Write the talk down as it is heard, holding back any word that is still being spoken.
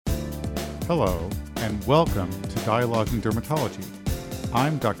Hello, and welcome to Dialogues in Dermatology.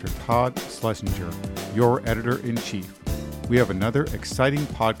 I'm Dr. Todd Schlesinger, your editor-in-chief. We have another exciting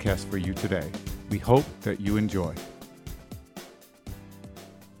podcast for you today. We hope that you enjoy.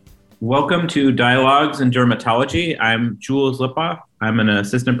 Welcome to Dialogues in Dermatology. I'm Jules Lipoff. I'm an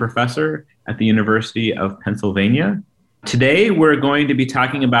assistant professor at the University of Pennsylvania. Today, we're going to be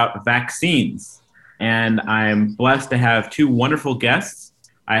talking about vaccines, and I'm blessed to have two wonderful guests.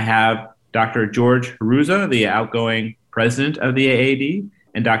 I have Dr. George Hruza, the outgoing president of the FAAD,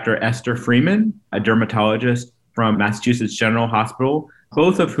 and Dr. Esther Freeman, a dermatologist from Massachusetts General Hospital,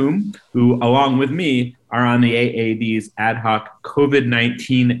 both of who along with me, are on the FAAD's ad hoc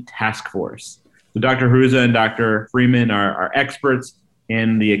COVID-19 task force. So Dr. Hruza and Dr. Freeman are experts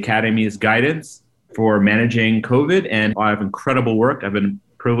in the Academy's guidance for managing COVID and a lot of incredible work. I've been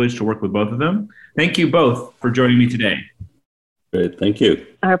privileged to work with both of them. Thank you both for joining me today. Great, thank you.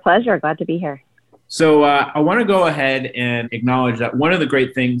 Our pleasure. Glad to be here. So I want to go ahead and acknowledge that one of the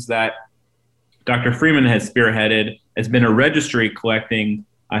great things that Dr. Freeman has spearheaded has been a registry collecting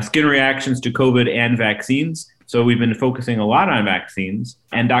skin reactions to COVID and vaccines. So we've been focusing a lot on vaccines,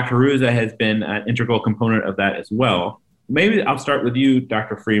 and Dr. Hruza has been an integral component of that as well. Maybe I'll start with you,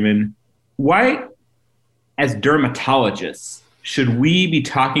 Dr. Freeman. Why, as dermatologists, should we be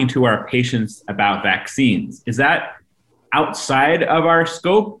talking to our patients about vaccines? Is that outside of our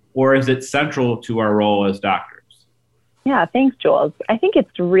scope, or is it central to our role as doctors? Yeah, thanks, Jules. I think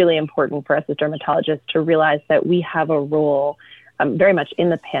it's really important for us as dermatologists to realize that we have a role very much in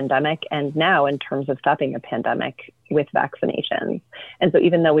the pandemic and now in terms of stopping a pandemic with vaccinations. And so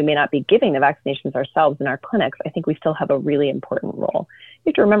even though we may not be giving the vaccinations ourselves in our clinics, I think we still have a really important role.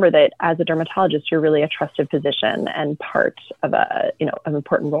 You have to remember that as a dermatologist, you're really a trusted physician and part of an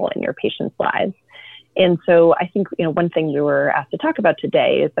important role in your patients' lives. And so I think, one thing we were asked to talk about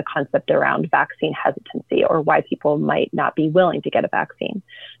today is the concept around vaccine hesitancy, or why people might not be willing to get a vaccine.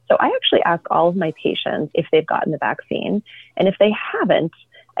 So I actually ask all of my patients if they've gotten the vaccine. And if they haven't,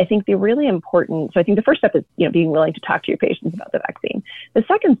 I think the really important, so I think the first step is, being willing to talk to your patients about the vaccine. The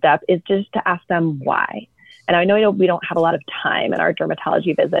second step is just to ask them why. And I know we don't have a lot of time in our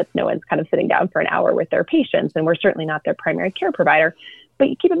dermatology visits. No one's kind of sitting down for an hour with their patients, and we're certainly not their primary care provider. But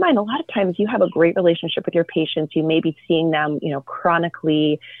you keep in mind, a lot of times you have a great relationship with your patients. You may be seeing them,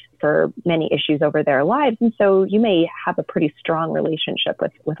 chronically for many issues over their lives. And so you may have a pretty strong relationship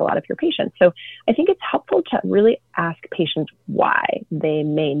with a lot of your patients. So I think it's helpful to really ask patients why they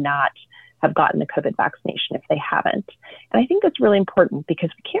may not have gotten the COVID vaccination if they haven't. And I think that's really important because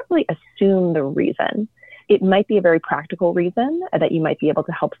we can't really assume the reason. It might be a very practical reason that you might be able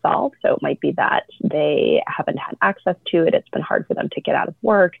to help solve. So it might be that they haven't had access to it. It's been hard for them to get out of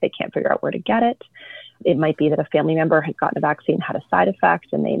work. They can't figure out where to get it. It might be that a family member has gotten a vaccine, had a side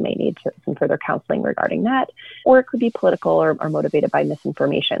effect, and they may need some further counseling regarding that. Or it could be political or motivated by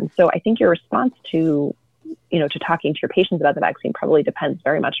misinformation. So I think your response to talking to your patients about the vaccine probably depends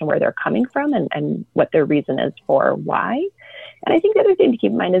very much on where they're coming from and what their reason is for why. And I think the other thing to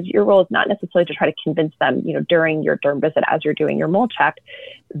keep in mind is your role is not necessarily to try to convince them, during your derm visit as you're doing your mole check,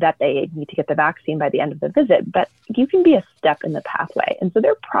 that they need to get the vaccine by the end of the visit, but you can be a step in the pathway. And so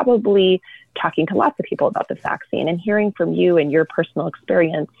they're probably talking to lots of people about the vaccine, and hearing from you and your personal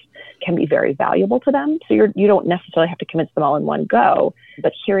experience can be very valuable to them. So you don't necessarily have to convince them all in one go,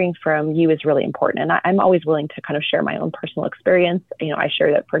 but hearing from you is really important. And I'm always willing to kind of share my own personal experience. I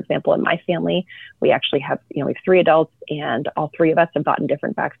share that, for example, in my family, we actually have, we have 3 adults, and all 3 of us have gotten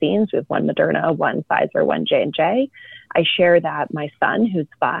different vaccines. We have 1 Moderna, 1 Pfizer, 1 J&J. I share that my son, who's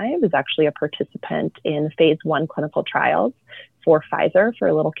 5, is actually a participant in phase 1 clinical trials for Pfizer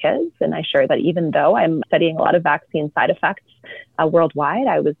for little kids. And I share that even though I'm studying a lot of vaccine side effects worldwide,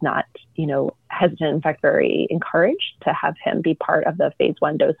 I was not, hesitant, in fact, very encouraged to have him be part of the phase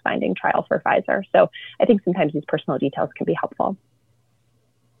 1 dose finding trial for Pfizer. So I think sometimes these personal details can be helpful.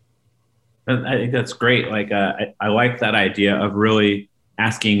 I think that's great. I like that idea of really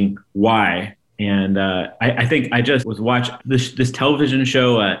asking why. And I think I just was watching this television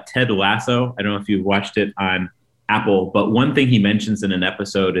show, Ted Lasso. I don't know if you've watched it on Apple, but one thing he mentions in an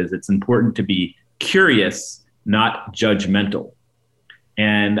episode is it's important to be curious, not judgmental.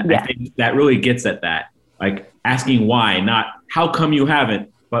 And yeah. I think that really gets at that, like asking why, not how come you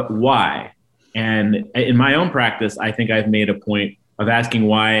haven't, but why. And in my own practice, I think I've made a point of asking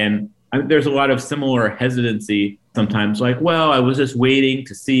why. And there's a lot of similar hesitancy sometimes, like, well, I was just waiting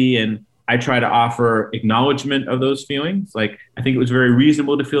to see. And I try to offer acknowledgement of those feelings. Like, I think it was very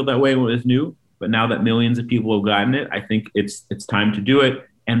reasonable to feel that way when it was new. But now that millions of people have gotten it, I think it's time to do it.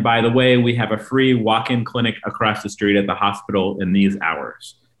 And by the way, we have a free walk-in clinic across the street at the hospital in these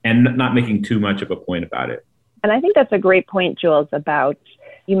hours. and not making too much of a point about it. And I think that's a great point, Jules, about,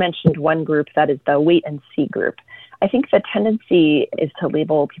 you mentioned one group that is the wait and see group. I think the tendency is to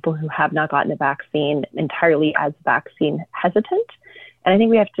label people who have not gotten a vaccine entirely as vaccine hesitant. And I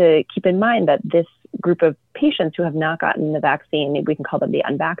think we have to keep in mind that this group of patients who have not gotten the vaccine, we can call them the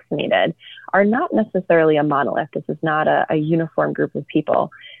unvaccinated, are not necessarily a monolith. This is not a uniform group of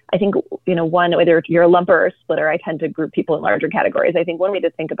people. I think, one, whether you're a lumper or a splitter, I tend to group people in larger categories. I think one way to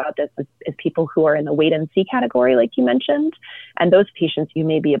think about this is people who are in the wait and see category, like you mentioned, and those patients you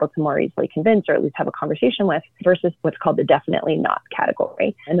may be able to more easily convince or at least have a conversation with, versus what's called the definitely not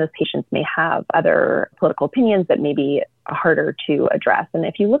category. And those patients may have other political opinions that may be harder to address. And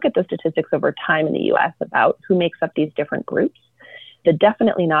if you look at the statistics over time in the US about who makes up these different groups, the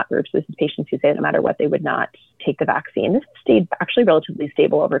definitely not groups, this is patients who say no matter what, they would not take the vaccine. This stayed actually relatively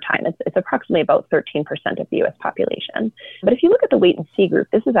stable over time. It's approximately about 13% of the US population. But if you look at the wait and see group,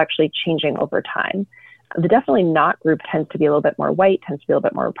 this is actually changing over time. The definitely not group tends to be a little bit more white, tends to be a little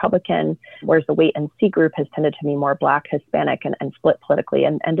bit more Republican, whereas the wait and see group has tended to be more Black, Hispanic, and split politically.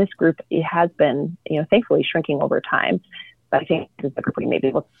 And this group, it has been, thankfully shrinking over time. But I think this is the group we may be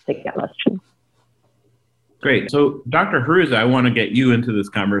able to take that question. Great. So Dr. Hruza, I want to get you into this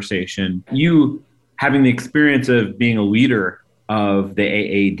conversation. You, having the experience of being a leader of the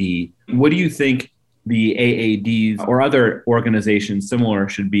AAD, what do you think the AADs or other organizations similar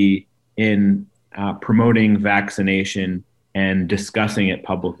should be in promoting vaccination and discussing it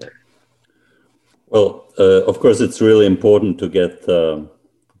publicly? Well, of course, it's really important to get the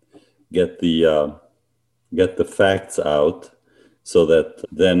facts out, so that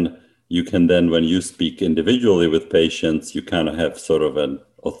then you can when you speak individually with patients, you kind of have sort of an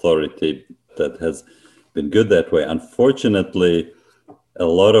authority that has been good that way. Unfortunately, a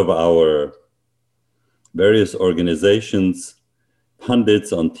lot of our various organizations,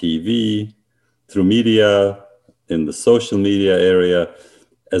 pundits on TV, through media, in the social media area,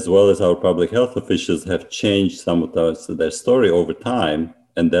 as well as our public health officials, have changed some of their story over time.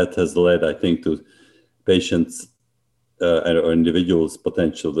 And that has led, I think, to patients or individuals,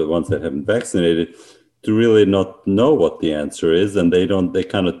 potential, the ones that haven't vaccinated, to really not know what the answer is. And they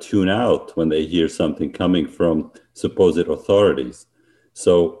kind of tune out when they hear something coming from supposed authorities.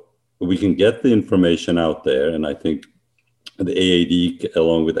 So we can get the information out there. And I think the AAD,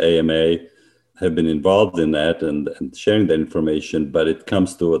 along with AMA, have been involved in that and sharing that information. But it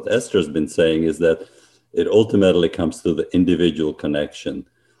comes to what Esther's been saying, is that it ultimately comes to the individual connection.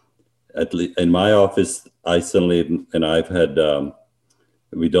 At least in my office, and I've had,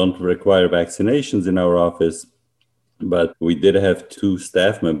 we don't require vaccinations in our office, but we did have 2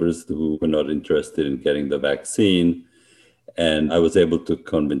 staff members who were not interested in getting the vaccine. And I was able to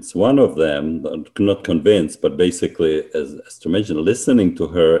convince one of them, not convince, but basically, as Esther mentioned, listening to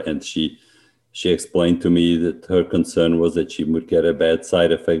her. And she explained to me that her concern was that she would get a bad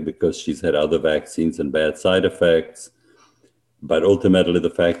side effect because she's had other vaccines and bad side effects. But ultimately, the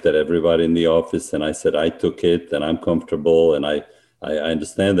fact that everybody in the office, and I said, I took it and I'm comfortable, and I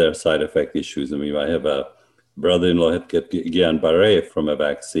understand there are side effect issues. I mean, I have a brother-in-law had get Guillain-Barré from a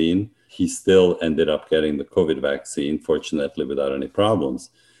vaccine. He still ended up getting the COVID vaccine, fortunately, without any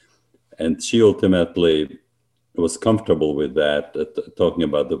problems. And she ultimately was comfortable with that, talking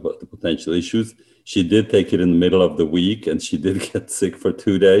about the potential issues. She did take it in the middle of the week, and she did get sick for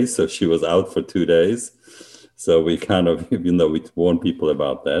 2 days. So she was out for 2 days. So we kind of, even though we warn people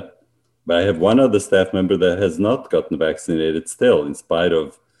about that. But I have one other staff member that has not gotten vaccinated still, in spite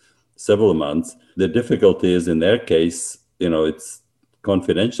of several months. The difficulty is, in their case, it's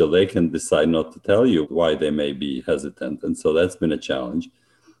confidential. They can decide not to tell you why they may be hesitant. And so that's been a challenge.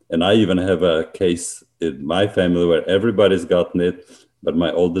 And I even have a case in my family where everybody's gotten it, but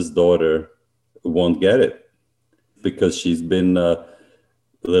my oldest daughter won't get it because she's been a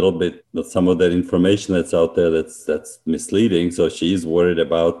little bit, some of that information that's out there that's misleading. So she's worried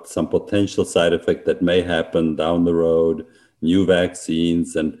about some potential side effect that may happen down the road, new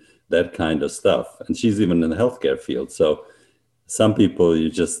vaccines and that kind of stuff. And she's even in the healthcare field. So some people, you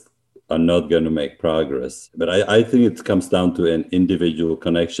just are not going to make progress. But I think it comes down to an individual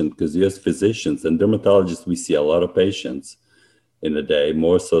connection, because as physicians and dermatologists, we see a lot of patients in a day,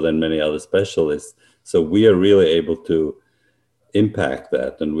 more so than many other specialists. So we are really able to impact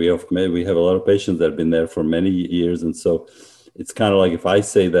that. And we have a lot of patients that have been there for many years. And so it's kind of like, if I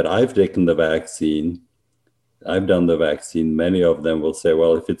say that I've taken the vaccine, I've done the vaccine, many of them will say,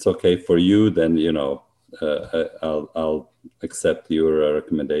 well, if it's okay for you, then, I'll accept your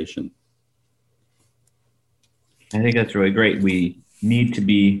recommendation. I think that's really great. We need to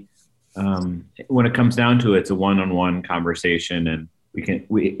be, when it comes down to it, it's a one-on-one conversation. And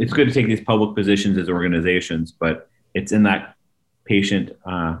it's good to take these public positions as organizations, but it's in that patient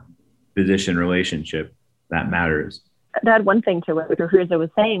physician relationship that matters. To add one thing to what Hruza was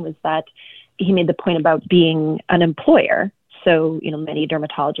saying was that he made the point about being an employer. So, many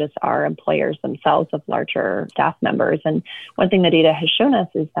dermatologists are employers themselves of larger staff members. And one thing the data has shown us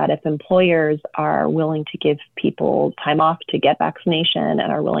is that if employers are willing to give people time off to get vaccination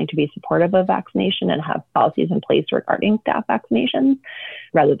and are willing to be supportive of vaccination and have policies in place regarding staff vaccinations,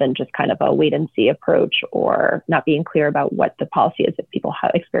 rather than just kind of a wait and see approach or not being clear about what the policy is if people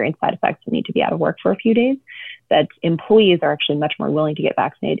have experienced side effects and need to be out of work for a few days, that employees are actually much more willing to get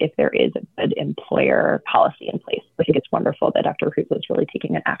vaccinated if there is a good employer policy in place. I think it's wonderful that Dr. Hruza is really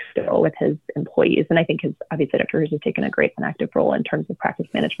taking an active role with his employees. And I think obviously Dr. Hruza has taken a great and active role in terms of practice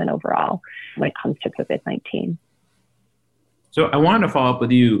management overall when it comes to COVID-19. So I wanted to follow up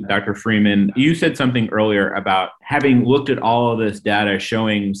with you, Dr. Freeman. You said something earlier about having looked at all of this data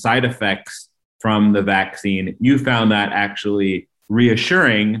showing side effects from the vaccine. You found that actually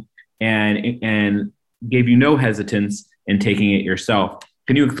reassuring and gave you no hesitance in taking it yourself.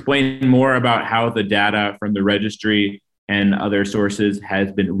 Can you explain more about how the data from the registry and other sources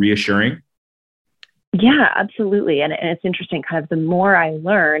has been reassuring? Yeah, absolutely. And it's interesting, kind of the more I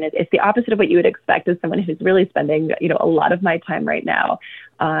learn, it's the opposite of what you would expect as someone who's really spending, a lot of my time right now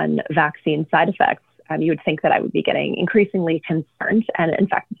on vaccine side effects. You would think that I would be getting increasingly concerned. And in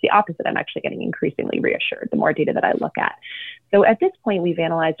fact, it's the opposite. I'm actually getting increasingly reassured the more data that I look at. So at this point, we've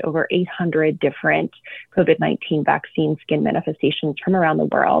analyzed over 800 different COVID-19 vaccine skin manifestations from around the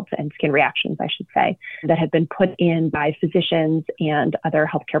world, and skin reactions, I should say, that have been put in by physicians and other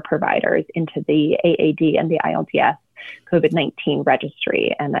healthcare providers into the AAD and the ILDS COVID-19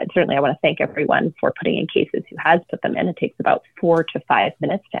 registry. And certainly I want to thank everyone for putting in cases who has put them in. It takes about 4 to 5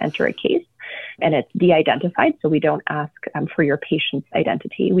 minutes to enter a case, and it's de-identified. So we don't ask for your patient's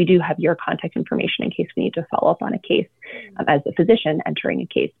identity. We do have your contact information in case we need to follow up on a case as a physician entering a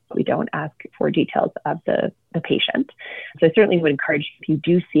case. We don't ask for details of the patient. So I certainly would encourage, if you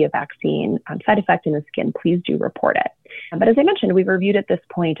do see a vaccine side effect in the skin, please do report it. But as I mentioned, we've reviewed at this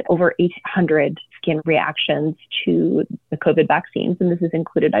point over 800 skin reactions to the COVID vaccines. And this has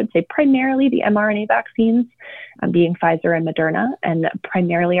included, I'd say, primarily the mRNA vaccines, being Pfizer and Moderna. And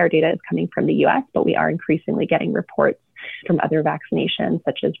primarily our data is coming from the US, but we are increasingly getting reports from other vaccinations,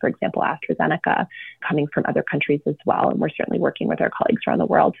 such as, for example, AstraZeneca, coming from other countries as well. And we're certainly working with our colleagues around the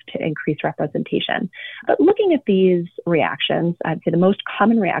world to increase representation. But looking at these reactions, I'd say the most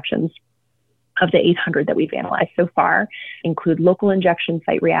common reactions of the 800 that we've analyzed so far include local injection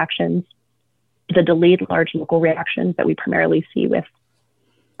site reactions, the delayed large local reactions that we primarily see with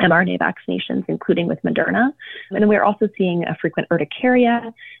mRNA vaccinations, including with Moderna. And then we're also seeing a frequent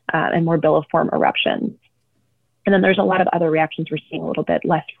urticaria and morbilliform eruptions. And then there's a lot of other reactions we're seeing a little bit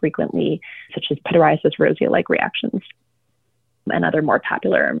less frequently, such as pityriasis rosea-like reactions and other more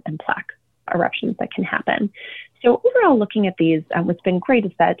papular and plaque eruptions that can happen. So overall, looking at these, what's been great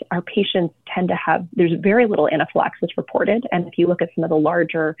is that our patients tend to have, there's very little anaphylaxis reported. And if you look at some of the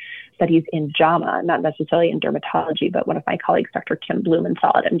larger studies in JAMA, not necessarily in dermatology, but one of my colleagues, Dr. Kim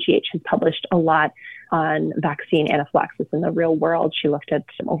Blumenthal at MGH, has published a lot on vaccine anaphylaxis in the real world. She looked at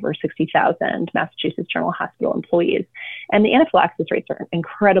over 60,000 Massachusetts General Hospital employees. And the anaphylaxis rates are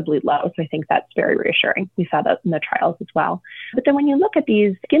incredibly low. So I think that's very reassuring. We saw that in the trials as well. But then when you look at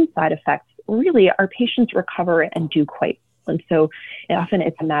these skin side effects, really our patients recover and do quite well. And so often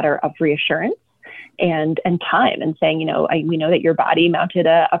it's a matter of reassurance and time, and saying, we know that your body mounted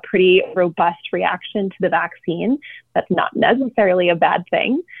a pretty robust reaction to the vaccine. That's not necessarily a bad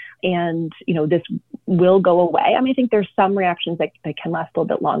thing. And, this will go away. I think there's some reactions that can last a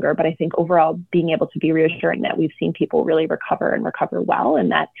little bit longer, but I think overall being able to be reassuring that we've seen people really recover well.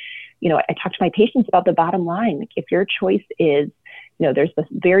 And that, I talk to my patients about the bottom line. Like, if your choice is, there's this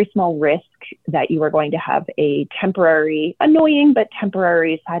very small risk that you are going to have a temporary, annoying, but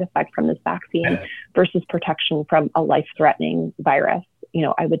temporary side effect from this vaccine versus protection from a life-threatening virus,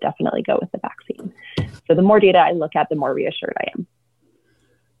 I would definitely go with the vaccine. So the more data I look at, the more reassured I am.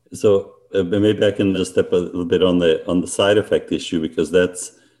 So maybe I can just step a little bit on the side effect issue, because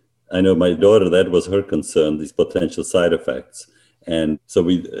I know my daughter, that was her concern, these potential side effects. And so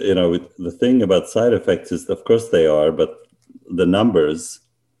the thing about side effects is, of course they are, but the numbers,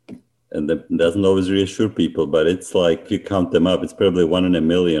 and that doesn't always reassure people, but it's like, you count them up, it's probably 1 in a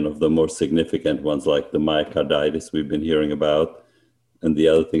million of the more significant ones, like the myocarditis we've been hearing about. And the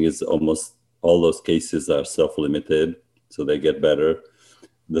other thing is, almost all those cases are self-limited, so they get better.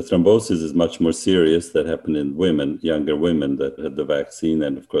 The thrombosis is much more serious. That happened in women, younger women that had the vaccine.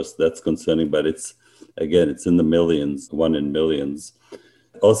 And of course, that's concerning, but it's again, it's in the millions, 1 in millions.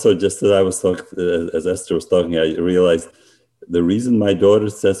 Also, just as I was talking, as Esther was talking, I realized the reason my daughter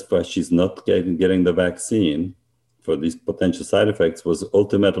says why she's not getting the vaccine for these potential side effects was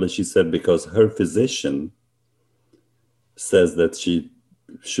ultimately, she said, because her physician says that she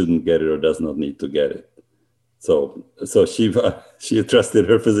shouldn't get it or does not need to get it. So she trusted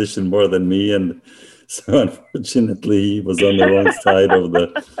her physician more than me, and so unfortunately he was on the wrong side of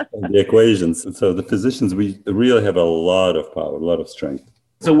the equations. So the physicians, we really have a lot of power, a lot of strength.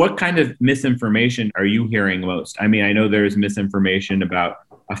 So what kind of misinformation are you hearing most? I mean, I know there's misinformation about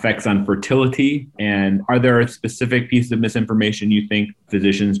effects on fertility, and are there specific pieces of misinformation you think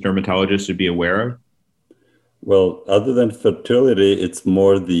physicians, dermatologists should be aware of? Well, other than fertility, it's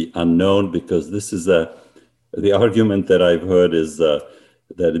more the unknown, because this is the argument that I've heard is that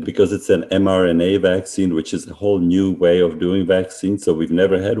because it's an mRNA vaccine, which is a whole new way of doing vaccines, so we've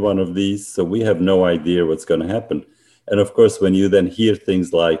never had one of these, so we have no idea what's going to happen. And of course, when you then hear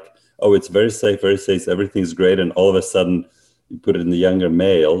things like, oh, it's very safe, everything's great, and all of a sudden you put it in the younger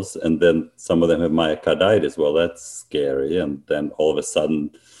males, and then some of them have myocarditis, well, that's scary, and then all of a sudden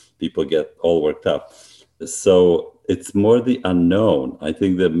people get all worked up. So it's more the unknown. I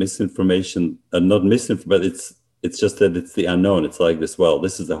think the misinformation, not misinformation, but it's just that it's the unknown. It's like this, well,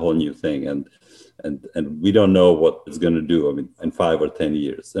 this is a whole new thing, and we don't know what it's going to do, I mean, in 5 or 10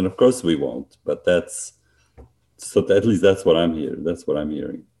 years. And of course we won't, but at least that's what I'm hearing. That's what I'm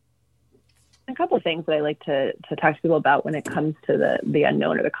hearing. A couple of things that I like to talk to people about when it comes to the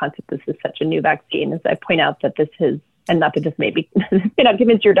unknown or the concept this is such a new vaccine is I point out that this is, and not that this may not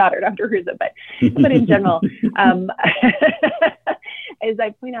convince your daughter, Dr. Hruza, but in general, is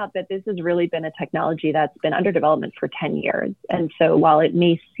I point out that this has really been a technology that's been under development for 10 years. And so while it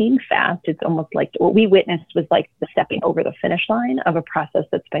may seem fast, it's almost like what we witnessed was like the stepping over the finish line of a process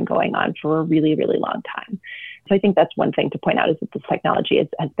that's been going on for a really, really long time. So I think that's one thing to point out is that this technology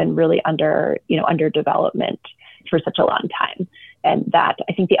has been really under development for such a long time. And that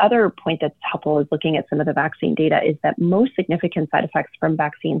I think the other point that's helpful is looking at some of the vaccine data is that most significant side effects from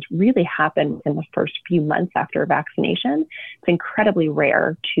vaccines really happen in the first few months after vaccination. It's incredibly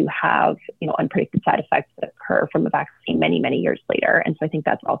rare to have, unpredicted side effects that occur from a vaccine many, many years later. And so I think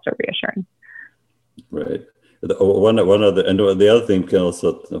that's also reassuring. Right. One other, and the other thing we can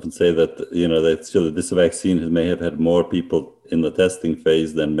also often say that, that still this vaccine may have had more people in the testing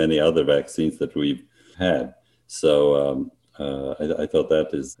phase than many other vaccines that we've had. So I thought that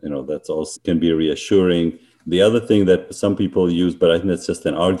is, that's also can be reassuring. The other thing that some people use, but I think that's just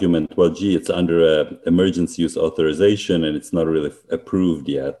an argument, well, gee, it's under emergency use authorization and it's not really approved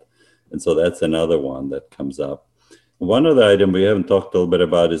yet. And so that's another one that comes up. One other item we haven't talked a little bit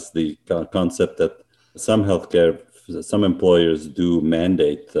about is the concept that some employers do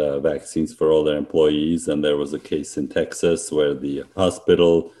mandate vaccines for all their employees. And there was a case in Texas where the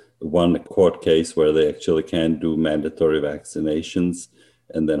hospital won a court case where they actually can do mandatory vaccinations.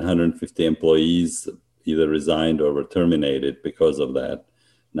 And then 150 employees either resigned or were terminated because of that.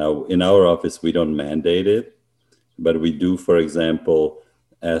 Now, in our office, we don't mandate it, but we do, for example,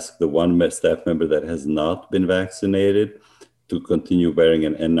 ask the one staff member that has not been vaccinated to continue wearing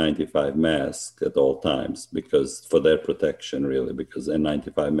an N95 mask at all times, because for their protection, really, because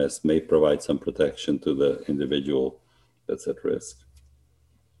N95 masks may provide some protection to the individual that's at risk.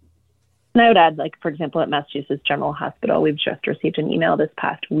 And I would add, for example, at Massachusetts General Hospital, we've just received an email this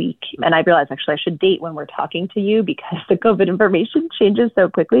past week. And I realized, actually, I should date when we're talking to you because the COVID information changes so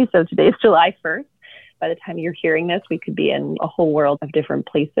quickly. So today is July 1st. By the time you're hearing this, we could be in a whole world of different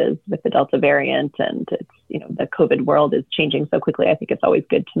places with the Delta variant, and it's, the COVID world is changing so quickly. I think it's always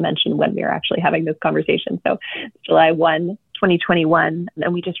good to mention when we're actually having this conversation. So July 1, 2021,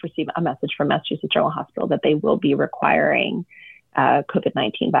 and we just received a message from Massachusetts General Hospital that they will be requiring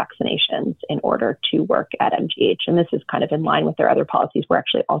COVID-19 vaccinations in order to work at MGH. And this is kind of in line with their other policies. We're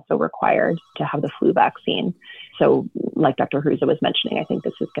actually also required to have the flu vaccine. So like Dr. Hruza was mentioning, I think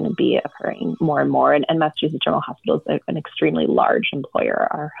this is going to be occurring more and more. And Massachusetts General Hospital is an extremely large employer,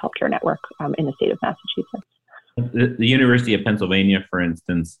 our healthcare network in the state of Massachusetts. The University of Pennsylvania, for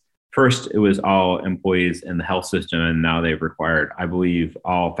instance, first it was all employees in the health system, and now they've required, I believe,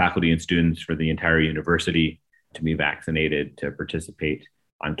 all faculty and students for the entire university to be vaccinated to participate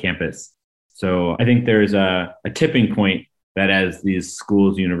on campus. So I think there's a tipping point that as these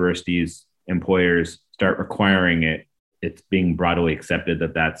schools, universities, employers start requiring it, it's being broadly accepted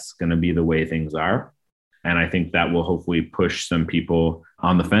that that's going to be the way things are. And I think that will hopefully push some people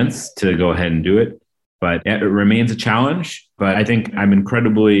on the fence to go ahead and do it. But it remains a challenge. But I think I'm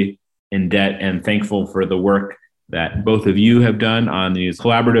incredibly in debt and thankful for the work that both of you have done on these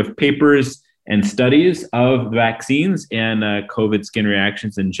collaborative papers and studies of vaccines and COVID skin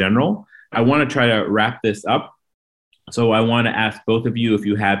reactions in general. I want to try to wrap this up. So I want to ask both of you if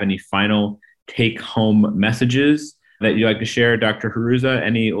you have any final take-home messages that you'd like to share. Dr. Hruza,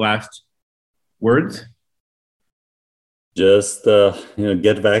 any last words? Just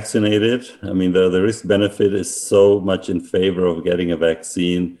get vaccinated. I mean, the risk benefit is so much in favor of getting a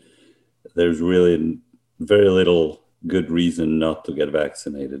vaccine. There's really very little good reason not to get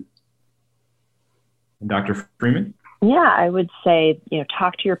vaccinated. Dr. Freeman? Yeah, I would say,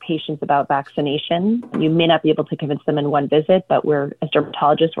 talk to your patients about vaccination. You may not be able to convince them in one visit, but as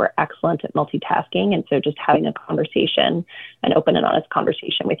dermatologists, we're excellent at multitasking. And so just having a conversation, an open and honest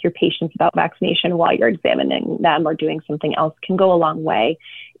conversation with your patients about vaccination while you're examining them or doing something else can go a long way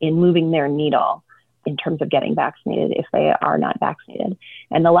in moving their needle in terms of getting vaccinated if they are not vaccinated.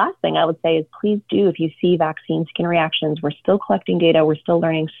 And the last thing I would say is please do, if you see vaccine skin reactions, we're still collecting data. We're still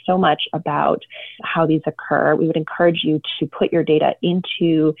learning so much about how these occur. We would encourage you to put your data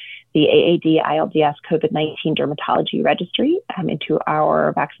into the AAD ILDS COVID-19 dermatology registry into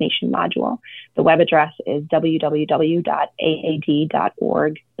our vaccination module. The web address is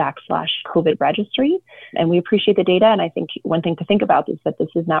www.aad.org/COVID registry. And we appreciate the data. And I think one thing to think about is that this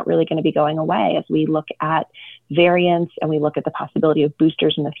is not really going to be going away as we look at variants and we look at the possibility of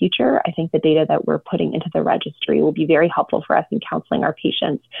boosters in the future. I think the data that we're putting into the registry will be very helpful for us in counseling our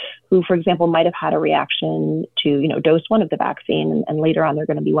patients who, for example, might have had a reaction to, dose one of the vaccine, and later on they're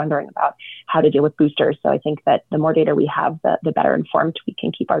going to be wondering about how to deal with boosters. So I think that the more data we have, the better informed we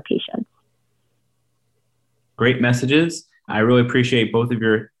can keep our patients. Great messages. I really appreciate both of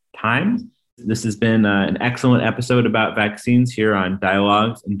your time. This has been an excellent episode about vaccines here on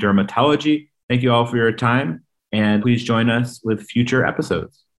Dialogues in Dermatology. Thank you all for your time, and please join us with future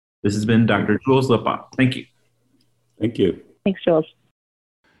episodes. This has been Dr. Jules Lipoff. Thank you. Thank you. Thanks, Jules.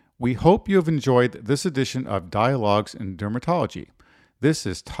 We hope you have enjoyed this edition of Dialogues in Dermatology. This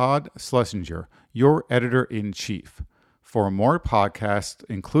is Todd Schlesinger, your editor-in-chief. For more podcasts,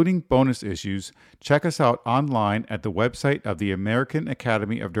 including bonus issues, check us out online at the website of the American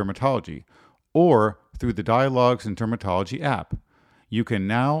Academy of Dermatology or through the Dialogues in Dermatology app. You can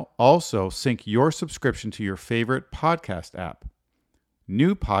now also sync your subscription to your favorite podcast app.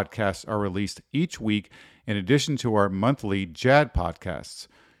 New podcasts are released each week in addition to our monthly JAD podcasts.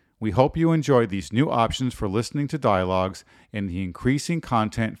 We hope you enjoy these new options for listening to dialogues and the increasing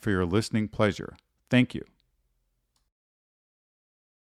content for your listening pleasure. Thank you.